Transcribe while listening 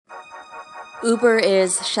Uber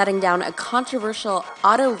is shutting down a controversial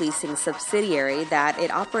auto leasing subsidiary that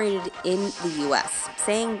it operated in the US,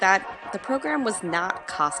 saying that the program was not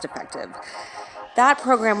cost effective. That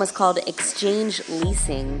program was called Exchange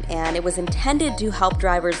Leasing, and it was intended to help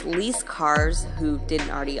drivers lease cars who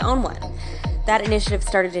didn't already own one. That initiative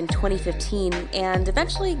started in 2015 and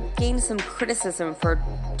eventually gained some criticism for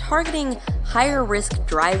targeting higher risk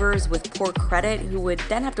drivers with poor credit who would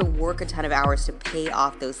then have to work a ton of hours to pay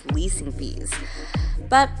off those leasing fees.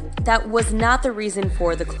 But that was not the reason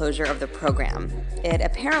for the closure of the program. It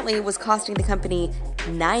apparently was costing the company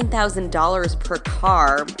 $9,000 per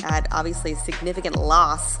car at obviously a significant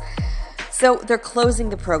loss. So they're closing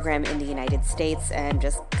the program in the United States and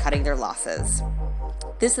just cutting their losses.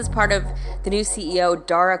 This is part of the new CEO,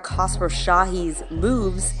 Dara Khosrowshahi's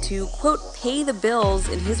moves to, quote, pay the bills,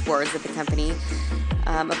 in his words, of the company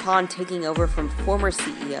upon taking over from former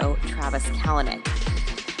CEO Travis Kalanick.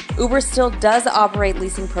 Uber still does operate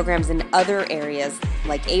leasing programs in other areas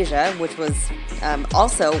like Asia, which was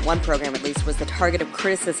also, one program at least, was the target of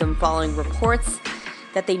criticism following reports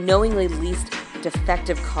that they knowingly leased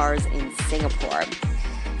defective cars in Singapore.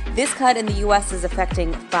 This cut in the U.S. is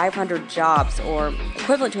affecting 500 jobs, or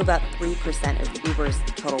equivalent to about 3% of Uber's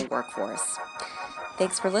total workforce.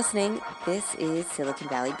 Thanks for listening. This is Silicon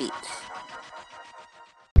Valley Beat.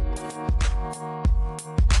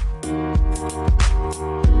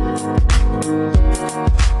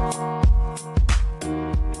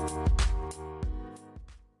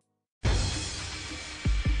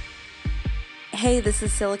 Hey, this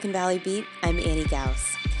is Silicon Valley Beat. I'm Annie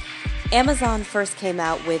Gauss. Amazon first came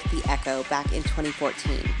out with the Echo back in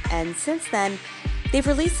 2014, and since then, they've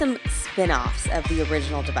released some spin-offs of the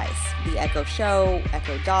original device, the Echo Show,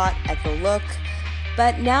 Echo Dot, Echo Look,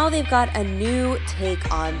 but now they've got a new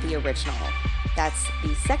take on the original. That's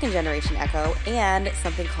the second generation Echo and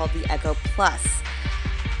something called the Echo Plus,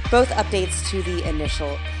 both updates to the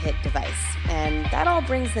initial hit device. And that all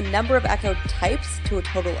brings the number of Echo types to a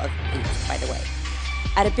total of 8, by the way.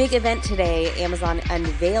 At a big event today, Amazon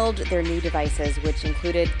unveiled their new devices, which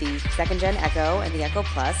included the second-gen Echo and the Echo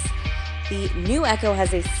Plus. The new Echo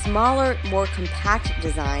has a smaller, more compact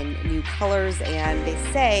design, new colors, and they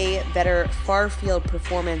say better far-field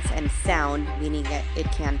performance and sound, meaning that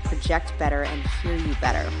it can project better and hear you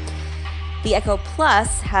better. The Echo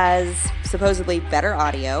Plus has supposedly better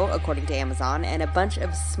audio, according to Amazon, and a bunch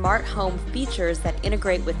of smart home features that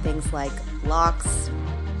integrate with things like locks,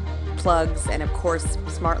 plugs, and of course,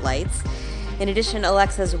 smart lights. In addition,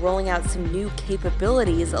 Alexa's rolling out some new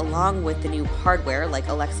capabilities along with the new hardware, like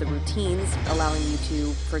Alexa routines, allowing you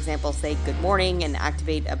to, for example, say good morning and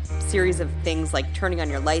activate a series of things like turning on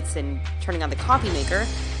your lights and turning on the coffee maker,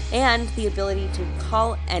 and the ability to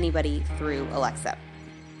call anybody through Alexa.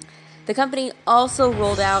 The company also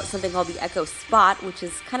rolled out something called the Echo Spot, which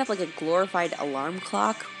is kind of like a glorified alarm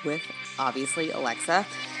clock with, obviously, Alexa.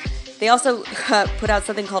 They also put out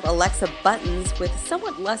something called Alexa Buttons with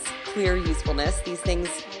somewhat less clear usefulness. These things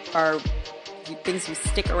are things you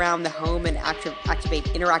stick around the home and activate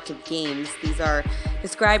interactive games. These are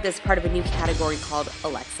described as part of a new category called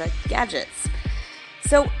Alexa Gadgets.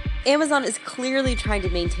 So Amazon is clearly trying to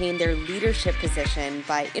maintain their leadership position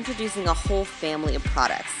by introducing a whole family of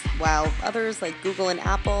products, while others like Google and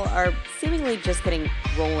Apple are seemingly just getting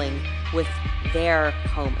rolling with their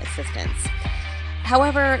home assistants.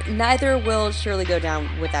 However, neither will surely go down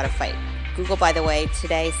without a fight. Google, by the way,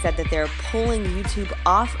 today said that they're pulling YouTube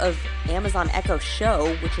off of Amazon Echo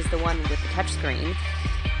Show, which is the one with the touchscreen.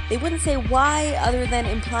 They wouldn't say why, other than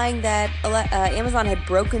implying that Amazon had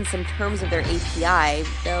broken some terms of their API,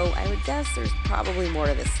 though I would guess there's probably more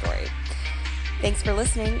to this story. Thanks for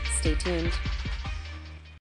listening. Stay tuned.